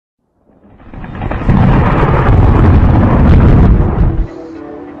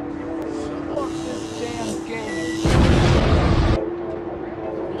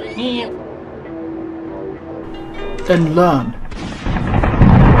and learn.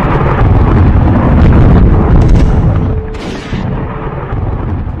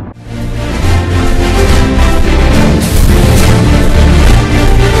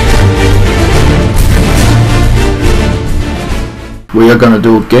 We are gonna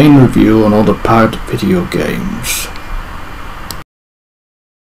do a game review on all the pirate video games.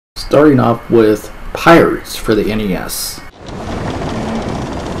 Starting off with Pirates for the NES.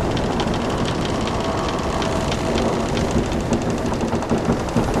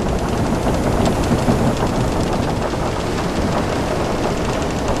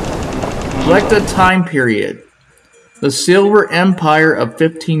 Select a time period. The Silver Empire of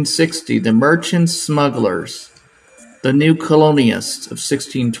 1560, the Merchant Smugglers. The New Colonists of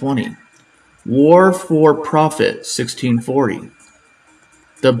 1620. War for Profit, 1640.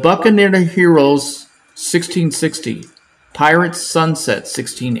 The Buccaneer Heroes, 1660. Pirates Sunset,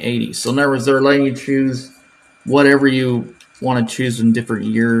 1680. So in other words, they're letting you choose whatever you want to choose in different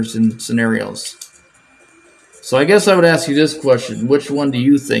years and scenarios. So I guess I would ask you this question. Which one do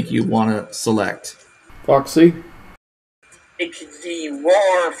you think you want to select? Foxy? It's the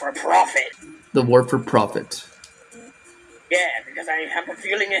War for Profit. The War for Profit. Yeah, because I have a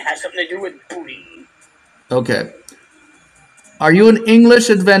feeling it has something to do with booty. Okay. Are you an English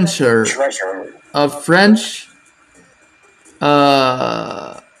adventurer? Treasure. A French?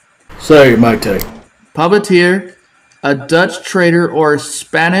 Say, Mate. Puppeteer? A Dutch trader or a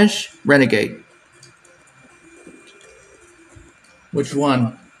Spanish renegade? Which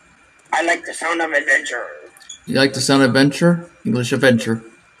one? I like the sound of adventure. You like the sound of adventure? English adventure.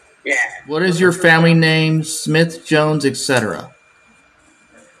 Yeah. What is your family name? Smith, Jones, etc.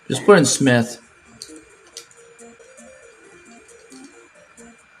 Just put in Smith.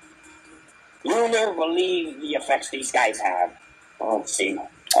 You'll never believe the effects these guys have. Oh, let's see.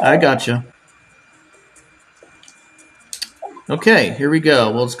 I gotcha. Okay, here we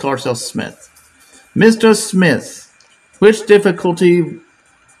go. We'll just call ourselves Smith. Mr. Smith, which difficulty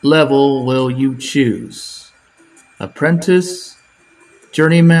level will you choose? Apprentice,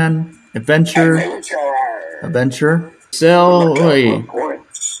 Journeyman, Adventure, Adventure. Sail away.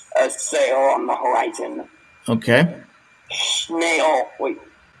 A sail on the horizon. Okay. Snail. Wait.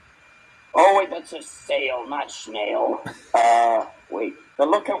 Oh, wait, that's a sail, not snail. Wait. The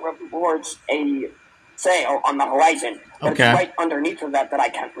lookout reports a sail on the horizon. But Okay. It's right underneath of that I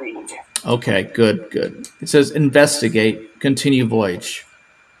can't read. Okay, good, good. It says investigate, continue voyage.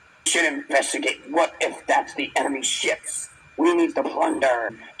 Should investigate. What if that's the enemy ships? We need to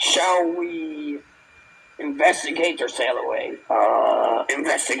plunder. Shall we investigate or sail away?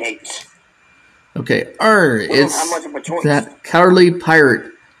 Investigate. Okay, It's how much of a choice? that cowardly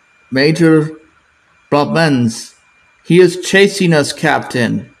pirate, Major Blobmans. He is chasing us,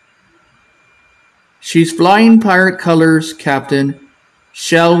 Captain. She's flying pirate colors, Captain.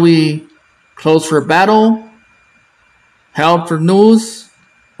 Shall we close for battle, hail for news,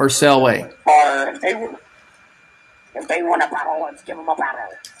 or sail away? Or if they want a battle, let's give them a battle.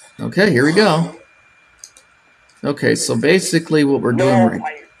 Okay, here we go. Okay, so basically what we're doing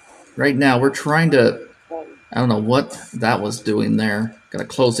right now, we're trying to, I don't know what that was doing there. Got to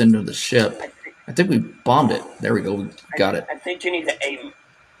close into the ship. I think we bombed it. There we go. We got it. I think you need to aim.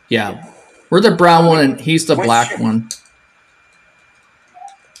 Yeah. We're the brown one and he's the black one.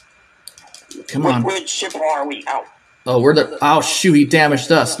 Come on. Which ship are we out? Oh, we're the, oh shoot, he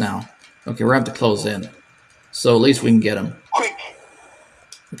damaged us now. Okay, we're going to have to close in. So at least we can get him. Quick.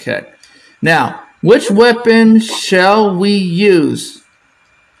 Okay. Now, which weapon shall we use?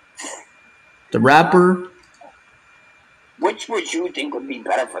 The rapper? Which would you think would be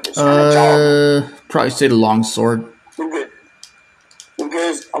better for this kind of job? Probably say the longsword.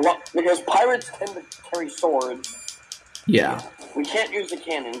 Because pirates tend to carry swords. Yeah. We can't use the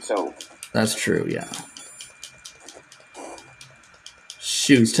cannon, so... That's true, yeah.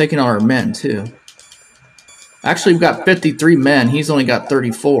 Shoot, he's taking all our men, too. Actually, we've got 53 men. He's only got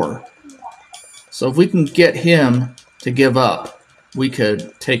 34. So if we can get him to give up, we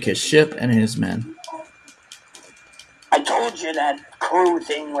could take his ship and his men. I told you that crew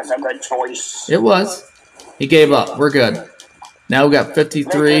thing was a good choice. It was. He gave up. We're good. Now we got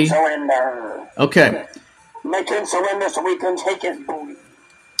 53. Make him surrender. Okay. Make him surrender so we can take his booty.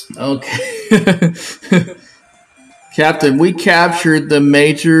 Okay. Captain, we captured the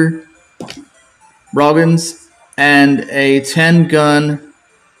Major Robbins and a 10-gun.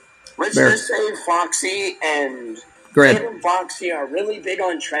 Let's just say Foxy and Kid and Foxy are really big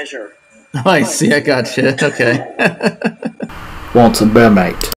on treasure. Oh, I see. I got you. Okay. Want some bear,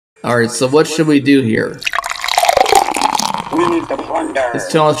 mate? Alright, so what should we do here? We need to plunder.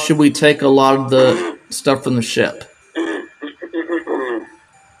 Let's tell us, should we take a lot of the stuff from the ship?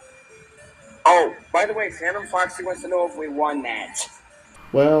 Oh, by the way, Phantom Foxy wants to know if we won that.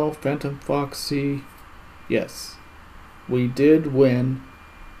 Well, Phantom Foxy, yes, we did win.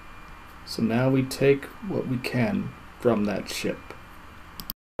 So now we take what we can from that ship.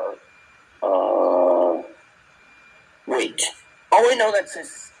 Wait. Oh, wait, no, that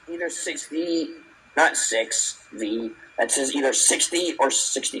says either 6V, not 6V. That says either 60 or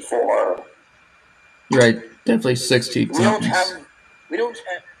 64. Right, definitely 60 tons. We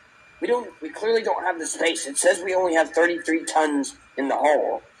clearly don't have the space. It says we only have 33 tons in the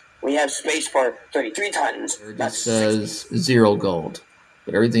hull. We have space for 33 tons. It says 0 gold.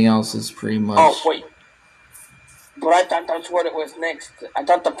 But everything else is pretty much... Oh, wait. But I thought that's what it was next. I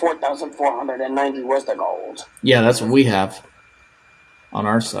thought the 4,490 was the gold. Yeah, that's what we have on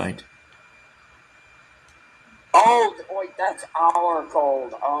our side. Oh, wait, that's our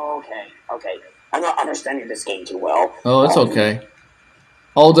gold. Oh, okay. I'm not understanding this game too well. Oh, it's okay.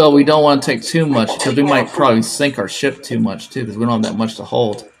 Although we don't want to take too much, because we might probably sink our ship too much, too, because we don't have that much to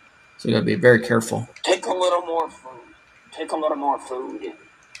hold. So we got to be very careful. Take a little more food. Take a little more food. A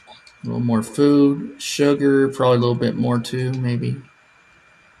little more food, sugar, probably a little bit more, too, maybe.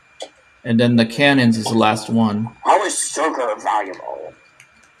 And then the cannons is the last one. How is sugar valuable?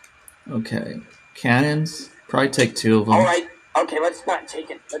 Okay. Cannons, probably take 2 of them. Alright, okay, let's not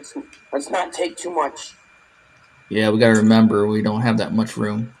take it. Let's not take too much. Yeah, we gotta remember we don't have that much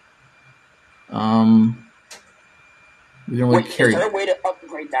room. We can only carry... Is there a way to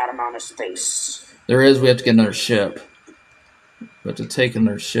upgrade that amount of space? There is, we have to get another ship. We have to take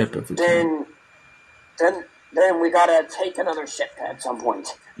another ship if we can. Then we gotta take another ship at some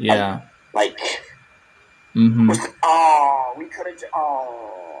point. Yeah. Like... Mm-hmm. Oh, we could've...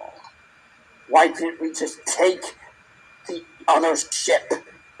 Oh... Why didn't we just take the other ship?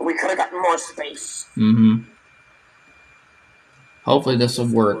 We could've gotten more space. Mm-hmm. Hopefully this will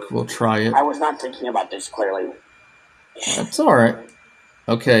work. We'll try it. I was not thinking about this clearly. That's alright.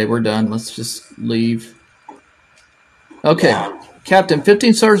 Okay, we're done. Let's just leave. Okay. Yeah. Captain,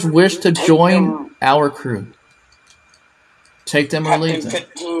 15 stars wish to join our crew. Take them or leave them.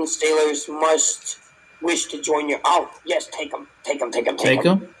 15 sailors must wish to join your... Oh, yes, take them. Take them. Take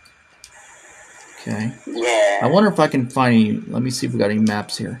them? Okay. Yeah. I wonder if I can find any... Let me see if we got any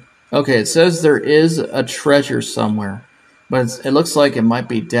maps here. Okay, it says there is a treasure somewhere. But it looks like it might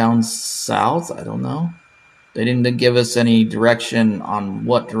be down south. I don't know. They didn't give us any direction on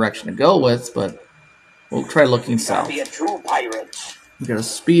what direction to go with, but we'll try looking south. Be a true pirate. We gotta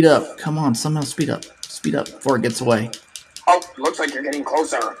speed up. Come on, somehow speed up. Speed up before it gets away. Oh, looks like you're getting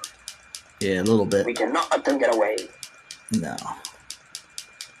closer. Yeah, a little bit. We cannot let them get away. No.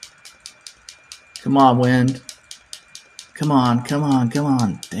 Come on, wind. Come on.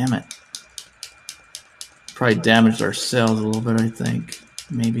 Damn it. Probably damaged our sails a little bit, I think.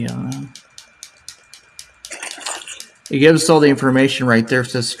 Maybe, I don't know. It gives us all the information right there.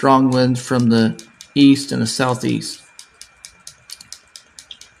 It says strong winds from the east and the southeast.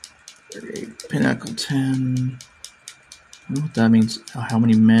 38, Pinnacle 10. I don't know what that means. How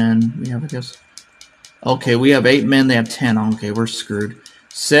many men we have, I guess. Okay, we have 8 men. They have 10. Okay, we're screwed.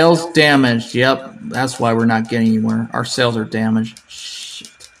 Sails damaged. Yep, that's why we're not getting anywhere. Our sails are damaged.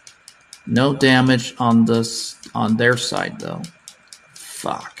 Shit. No damage on their side, though.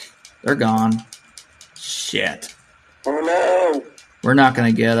 Fuck. They're gone. Shit. Oh, no. We're not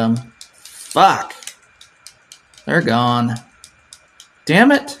going to get them. Fuck. They're gone.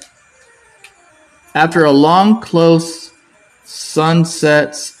 Damn it. After a long, close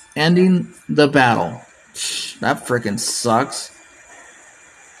sunsets, ending the battle. That frickin' sucks.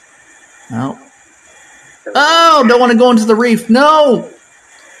 No. Oh, don't want to go into the reef. No.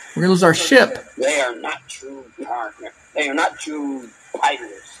 We're going to lose our ship. They are not true partners. They are not true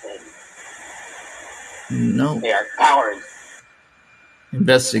pirates. No. They are cowards.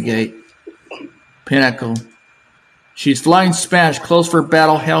 Investigate. Pinnacle. She's flying Spanish. Close for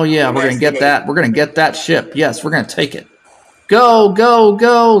battle. Hell yeah. We're going to get that. We're going to get that ship. Yes, we're going to take it. Go, go,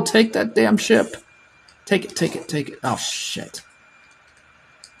 go. Take that damn ship. Take it, take it, take it. Oh, shit.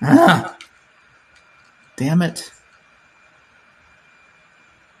 Ah. Damn it.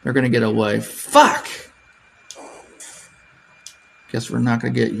 They're going to get away. Fuck. Guess we're not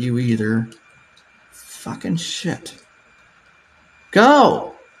going to get you either. Fucking shit.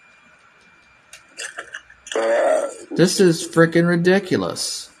 Go. This is freaking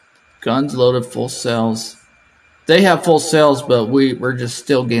ridiculous. Guns loaded, full sails. They have full sails, but we're just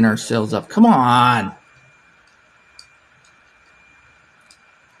still getting our sails up. Come on.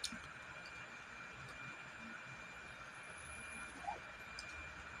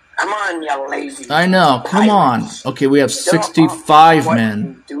 Come on, you lazy I know. Come on. Okay, we have 65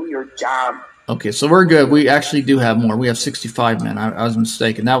 men. Do your job. Okay, so we're good. We actually do have more. We have 65 men. I was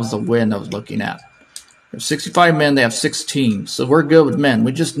mistaken. That was the wind I was looking at. We have 65 men. They have 16. So we're good with men.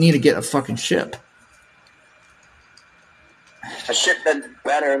 We just need to get a fucking ship. A ship that's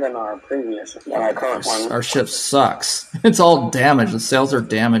better than our previous, our current one. Our ship sucks. It's all damaged. The sails are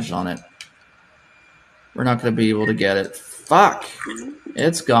damaged on it. We're not going to be able to get it. Fuck.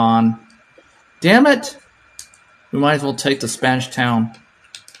 It's gone. Damn it. We might as well take the Spanish town.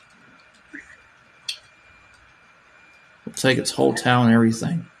 We'll take its whole town and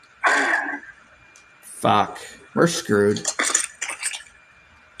everything. Fuck. We're screwed.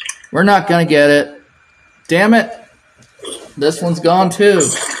 We're not going to get it. Damn it. This one's gone too.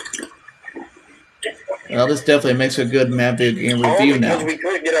 Well, this definitely makes a good MVDGM review now. We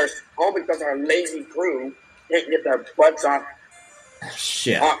couldn't get all because our lazy crew didn't get their butts off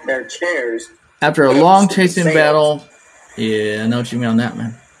their chairs. After a long chasing battle. Yeah, I know what you mean on that,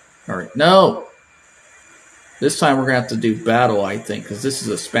 man. Alright, no! This time we're going to have to do battle, I think, because this is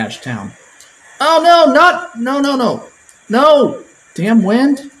a Spanish town. Oh, no, not... No. No! Damn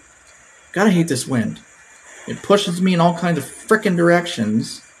wind. Gotta hate this wind. It pushes me in all kinds of frickin'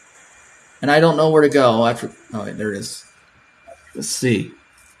 directions. And I don't know where to go after... Oh, wait, there it is. Let's see.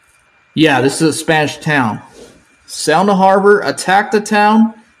 Yeah, this is a Spanish town. Sail to harbor, attack the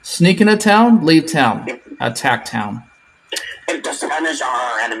town, sneak into town, leave town. Attack town. If the Spanish are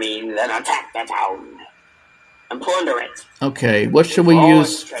our enemy, then attack the town. And plunder it. Okay, what should we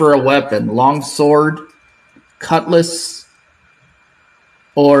use for a weapon? Long sword, cutlass,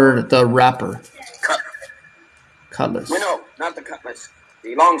 or the rapper? Cutlass. Wait, no, not the cutlass.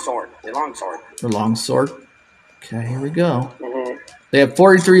 The longsword. The longsword. Okay, here we go. They have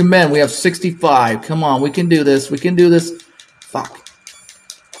 43 men. We have 65. Come on, we can do this. Fuck.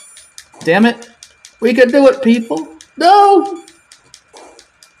 Damn it. We can do it, people. No!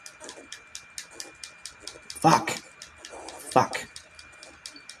 Fuck.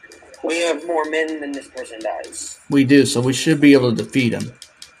 We have more men than this person does. We do, so we should be able to defeat him.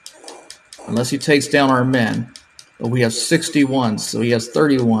 Unless he takes down our men. But we have 61, so he has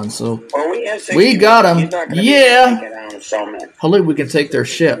 31, so... Well, we got him! Yeah! Hopefully we can take their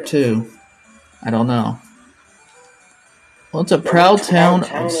ship, too. I don't know. Well, it's a proud town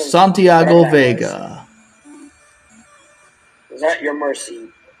of Santiago Vega. Is that your mercy?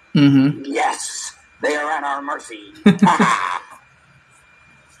 Mm-hmm. Yes! They are at our mercy.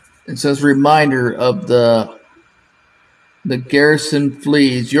 It says, reminder of the garrison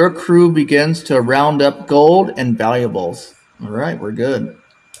flees. Your crew begins to round up gold and valuables. All right, we're good.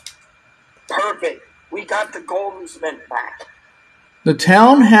 Perfect. We got the gold we spent back. The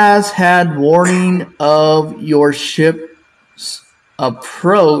town has had warning of your ship's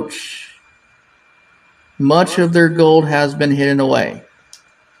approach. Much of their gold has been hidden away.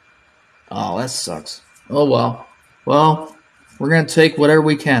 Oh, that sucks. Oh, well. Well, we're going to take whatever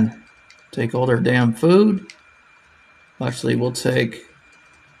we can. Take all their damn food. Actually, we'll take...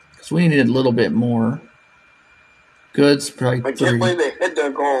 Because we need a little bit more. Goods, probably 3. I can't believe they hid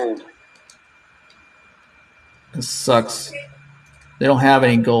their gold. This sucks. They don't have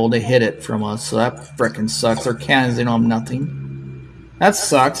any gold. They hid it from us, so that frickin' sucks. Their cannons, they don't have nothing. That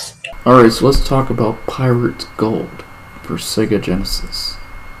sucks. Alright, so let's talk about Pirate's Gold for Sega Genesis.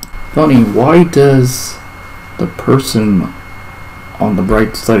 Funny, why does the person on the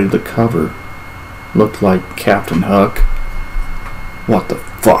right side of the cover look like Captain Hook? What the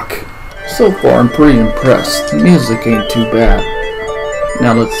fuck? So far, I'm pretty impressed. The music ain't too bad.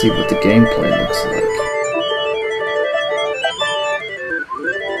 Now let's see what the gameplay looks like.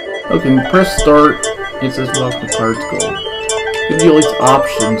 Okay, when you press start, it says welcome to Pirate's Gold. Gives you all these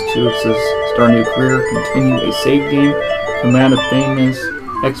options too. It says start a new career, continue a save game, command a famous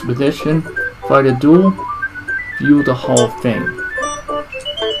expedition, fight a duel, view the Hall of Fame.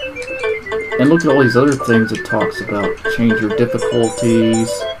 And look at all these other things it talks about. Change your difficulties.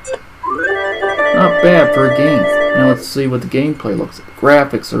 Not bad for a game. Now let's see what the gameplay looks like.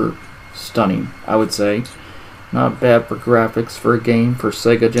 Graphics are stunning, I would say. Not bad for graphics for a game for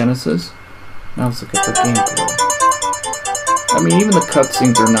Sega Genesis. Now let's look at the gameplay. I mean, even the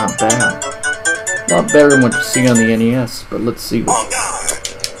cutscenes are not bad. A lot better than what you see on the NES, but let's see what...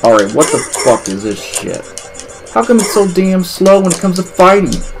 Alright, what the fuck is this shit? How come it's so damn slow when it comes to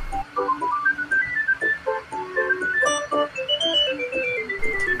fighting?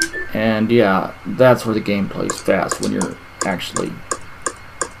 And yeah, that's where the game plays fast, when you're actually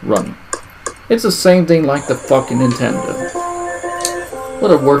running. It's the same thing like the fucking Nintendo.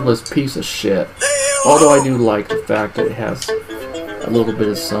 What a worthless piece of shit. Although I do like the fact that it has a little bit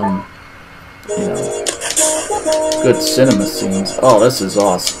of some you know, good cinema scenes. Oh, this is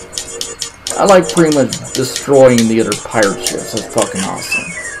awesome. I like pretty much destroying the other pirate ships. That's fucking awesome.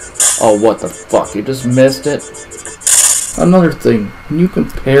 Oh, what the fuck? You just missed it? Another thing, when you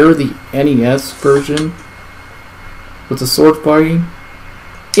compare the NES version with the sword fighting,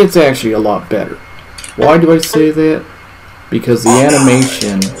 it's actually a lot better. Why do I say that? Because the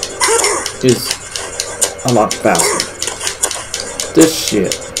animation is a lot faster. This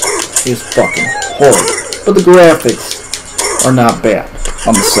shit is fucking horrible. But the graphics are not bad,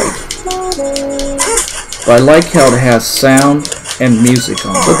 I'm saying. But I like how it has sound and music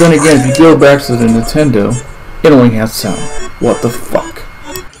on it. But then again, if you go back to the Nintendo, it only has sound. What the fuck?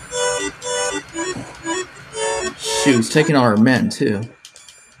 Shoot, he's taking all our men, too.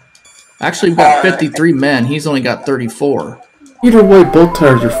 Actually, we've got 53 men. He's only got 34. Either way, both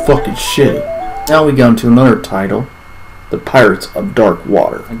titles are fucking shitty. Now we go into another title. The Pirates of Dark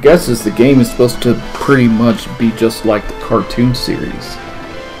Water. I guess as the game is supposed to pretty much be just like the cartoon series.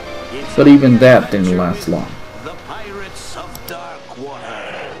 But even that didn't last long. The Pirates of Dark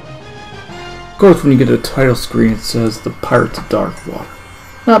Water. Of course, when you get a title screen, it says The Pirates of Dark Water.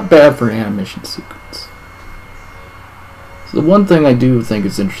 Not bad for an animation sequence. So the one thing I do think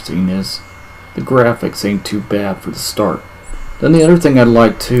is interesting is the graphics ain't too bad for the start. Then the other thing I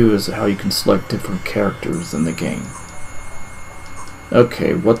like too is how you can select different characters in the game.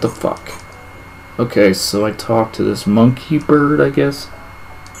 Okay, what the fuck? Okay, so I talk to this monkey bird, I guess?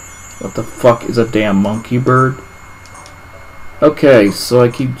 What the fuck is a damn monkey bird? Okay, so I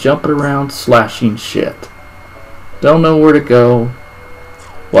keep jumping around, slashing shit. Don't know where to go.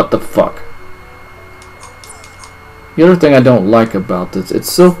 What the fuck? The other thing I don't like about this,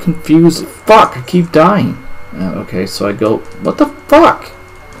 it's so confusing. Fuck, I keep dying. Okay, so I go, what the fuck?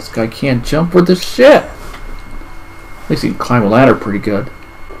 This guy can't jump with this shit. At least he can climb a ladder pretty good.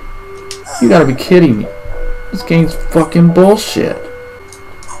 You gotta be kidding me. This game's fucking bullshit.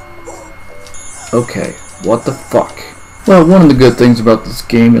 Okay, what the fuck? Well, one of the good things about this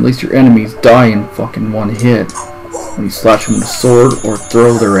game, at least your enemies die in fucking one hit. When you slash them with a sword or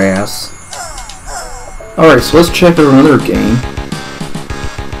throw their ass. Alright, so let's check out another game.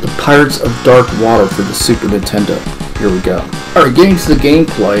 The Pirates of Dark Water for the Super Nintendo. Here we go. Alright, getting to the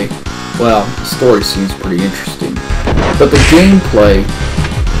gameplay. Well, the story seems pretty interesting. But the gameplay,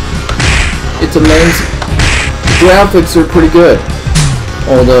 it's amazing. The graphics are pretty good.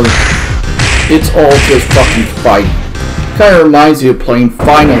 Although, it's all just fucking fighting. Kinda reminds you of playing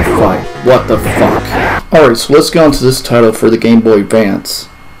Final Fight. What the fuck? Alright, so let's go on to this title for the Game Boy Advance.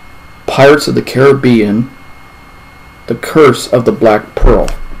 Pirates of the Caribbean, The Curse of the Black Pearl.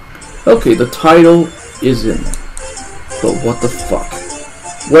 Okay, the title is in there. But what the fuck?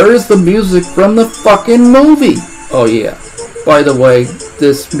 Where is the music from the fucking movie? Oh yeah. By the way,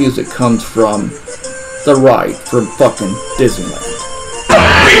 this music comes from the ride from fucking Disneyland.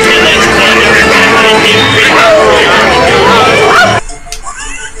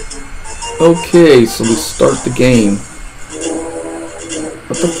 Okay, so we start the game.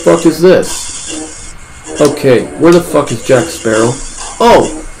 What the fuck is this? Okay, where the fuck is Jack Sparrow?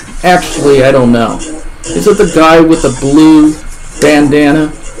 Oh, actually, I don't know. Is it the guy with the blue bandana?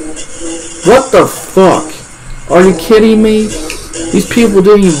 What the fuck? Are you kidding me? These people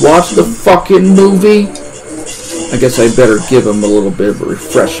didn't even watch the fucking movie? I guess I better give them a little bit of a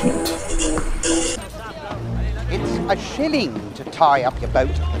refreshment. It's a shilling to tie up your boat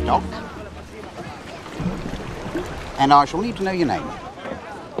at the dock. And I shall need to know your name.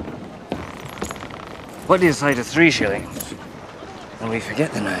 What do you say to 3 shillings? And we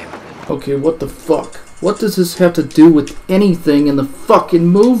forget the name. Okay, what the fuck? What does this have to do with anything in the fucking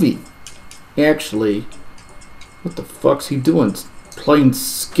movie? Actually, what the fuck's he doing? Playing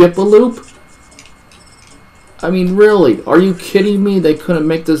skip-a-loop? I mean, really? Are you kidding me? They couldn't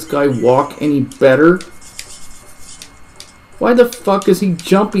make this guy walk any better? Why the fuck is he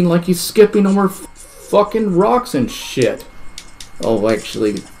jumping like he's skipping over fucking rocks and shit? Oh,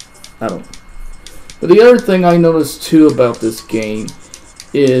 actually, I don't. But the other thing I noticed too about this game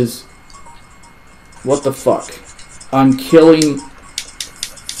is, what the fuck? I'm killing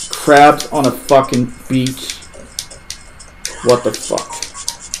crabs on a fucking beach. What the fuck?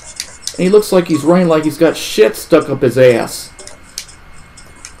 And he looks like he's running like he's got shit stuck up his ass.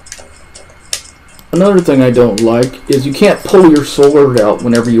 Another thing I don't like is you can't pull your sword out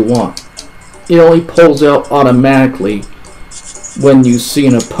whenever you want. It only pulls out automatically when you see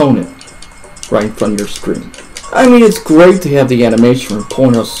an opponent right in front of your screen. I mean, it's great to have the animation for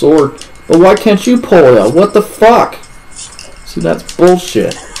pulling a sword, but why can't you pull it out? What the fuck? See, that's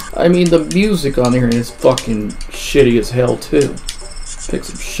bullshit. I mean, the music on here is fucking shitty as hell, too. Pick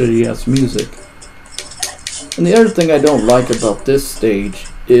some shitty ass music. And the other thing I don't like about this stage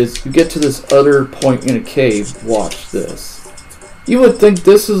is you get to this other point in a cave. Watch this. You would think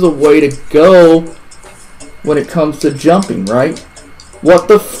this is a way to go when it comes to jumping, right? What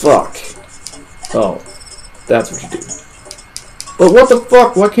the fuck? Oh, that's what you do. But what the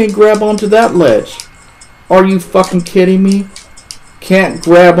fuck? Why can't you grab onto that ledge? Are you fucking kidding me? Can't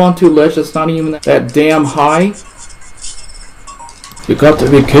grab onto a ledge that's not even that damn high? You got to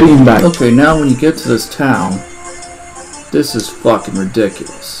be kidding me. Okay, now when you get to this town, this is fucking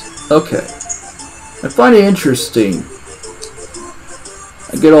ridiculous. Okay. I find it interesting.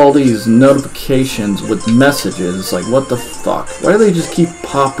 I get all these notifications with messages, like what the fuck? Why do they just keep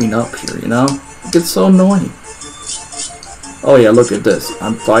popping up here, you know? It gets so annoying. Oh yeah, look at this.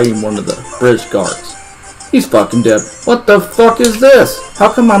 I'm fighting one of the British guards. He's fucking dead. What the fuck is this?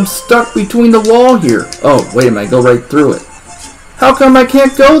 How come I'm stuck between the wall here? Oh, wait a minute, I go right through it. How come I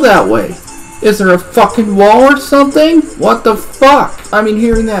can't go that way? Is there a fucking wall or something? What the fuck? I mean,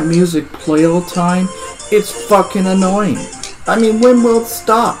 hearing that music play all the time, it's fucking annoying. I mean, when will it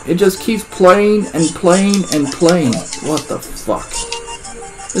stop? It just keeps playing and playing and playing. What the fuck?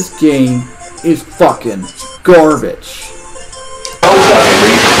 This game is fucking garbage.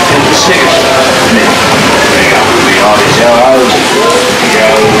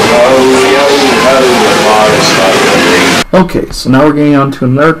 Okay, so now we're getting on to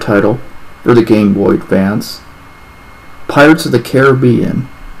another title for the Game Boy Advance. Pirates of the Caribbean,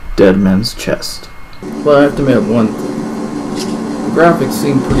 Dead Man's Chest. Well, I have to admit one thing. The graphics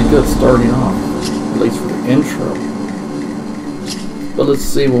seem pretty good starting off, at least for the intro. But let's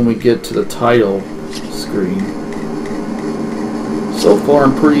see when we get to the title screen. So far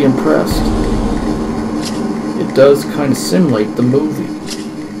I'm pretty impressed. It does kind of simulate the movie.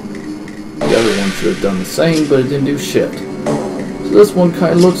 The other one should have done the same, but it didn't do shit. So this one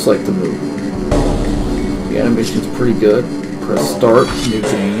kind of looks like the movie. The animation's pretty good. Press start, new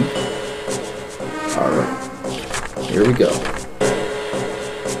game. Alright, here we go.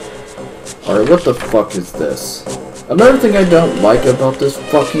 Alright, what the fuck is this? Another thing I don't like about this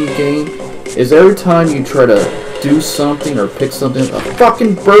fucking game is every time you try to do something or pick something, a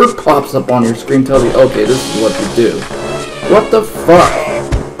fucking bird pops up on your screen telling you, okay, this is what to do. What the fuck?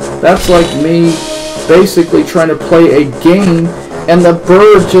 That's like me basically trying to play a game and the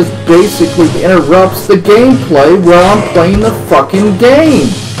bird just basically interrupts the gameplay while I'm playing the fucking game.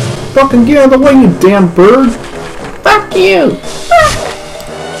 Fucking get out of the way, you damn bird. Fuck you.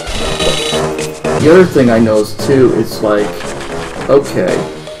 The other thing I noticed too is like, okay,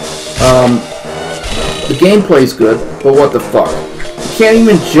 the gameplay's good, but what the fuck? You can't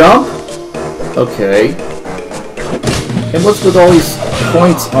even jump? Okay. And what's with all these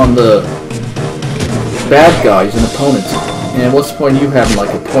points on the bad guys and opponents? And what's the point of you having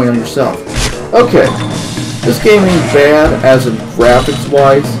like a point on yourself? Okay. This game ain't bad as in graphics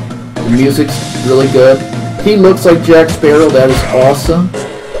wise. The music's really good. He looks like Jack Sparrow, that is awesome.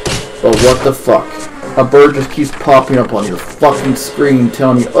 But what the fuck? A bird just keeps popping up on your fucking screen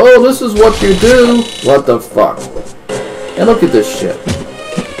telling you, oh, this is what you do. What the fuck? And look at this shit.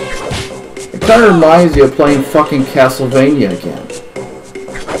 It kind of reminds you of playing fucking Castlevania again.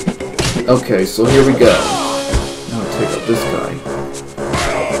 Okay, so here we go. Now I'll take up this guy.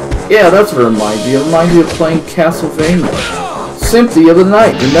 Yeah, that's what it reminds you. It reminds you of playing Castlevania. Symphony of the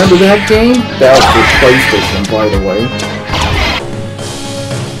Night. Remember that game? That was for PlayStation, by the way.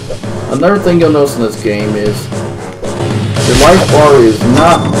 Another thing you'll notice in this game is your life bar is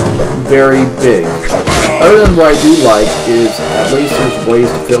not very big. Other than what I do like is at least there's ways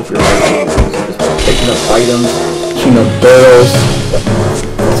to fill up your life bar. Just picking up items, shooting up barrels.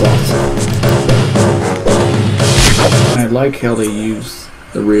 That's awesome. I like how they use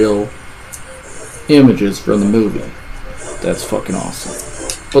the real images from the movie. That's fucking awesome.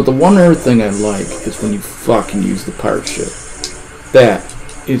 But the one other thing I like is when you fucking use the pirate ship. That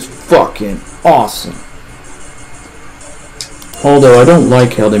is fucking awesome. Although I don't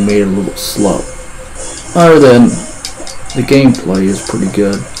like how they made it a little slow. Other than the gameplay is pretty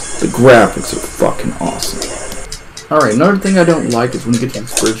good, the graphics are fucking awesome. Alright, another thing I don't like is when you get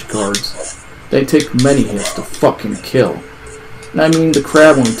these bridge guards, they take many hits to fucking kill. And I mean, the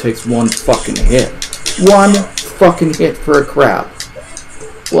crab only takes one fucking hit. One fucking hit for a crab.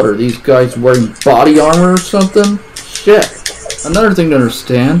 What, are these guys wearing body armor or something? Shit. Another thing to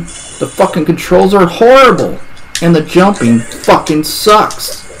understand, the fucking controls are horrible, and the jumping fucking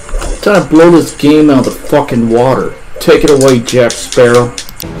sucks. Trying to blow this game out of the fucking water. Take it away, Jack Sparrow.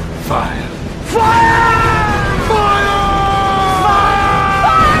 Fire! Fire!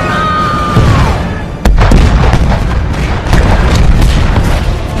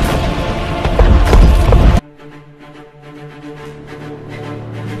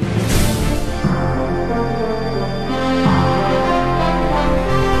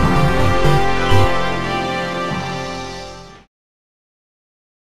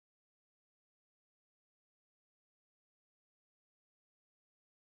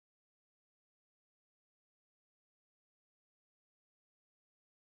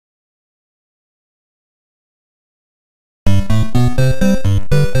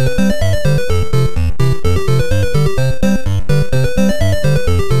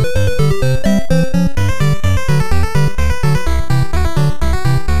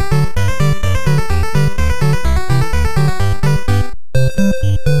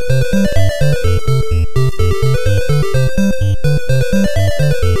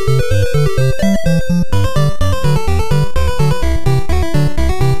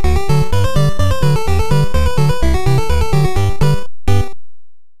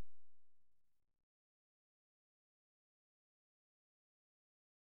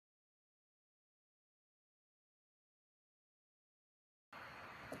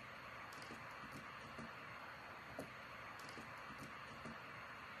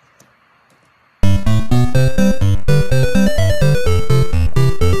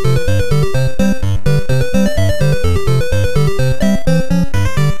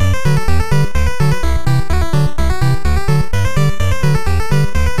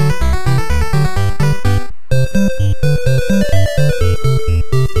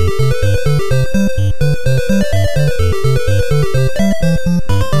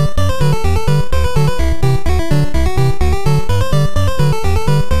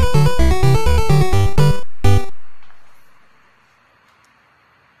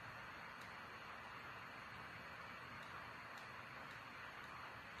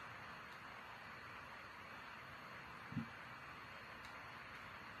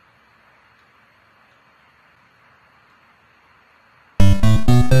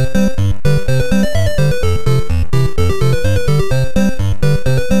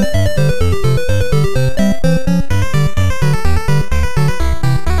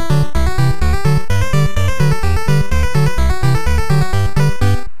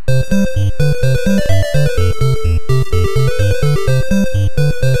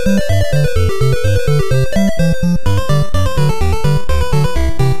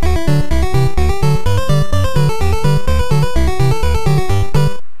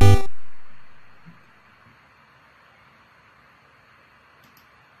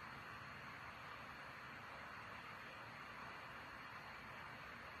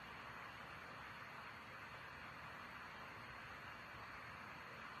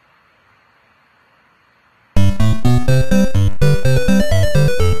 Bye.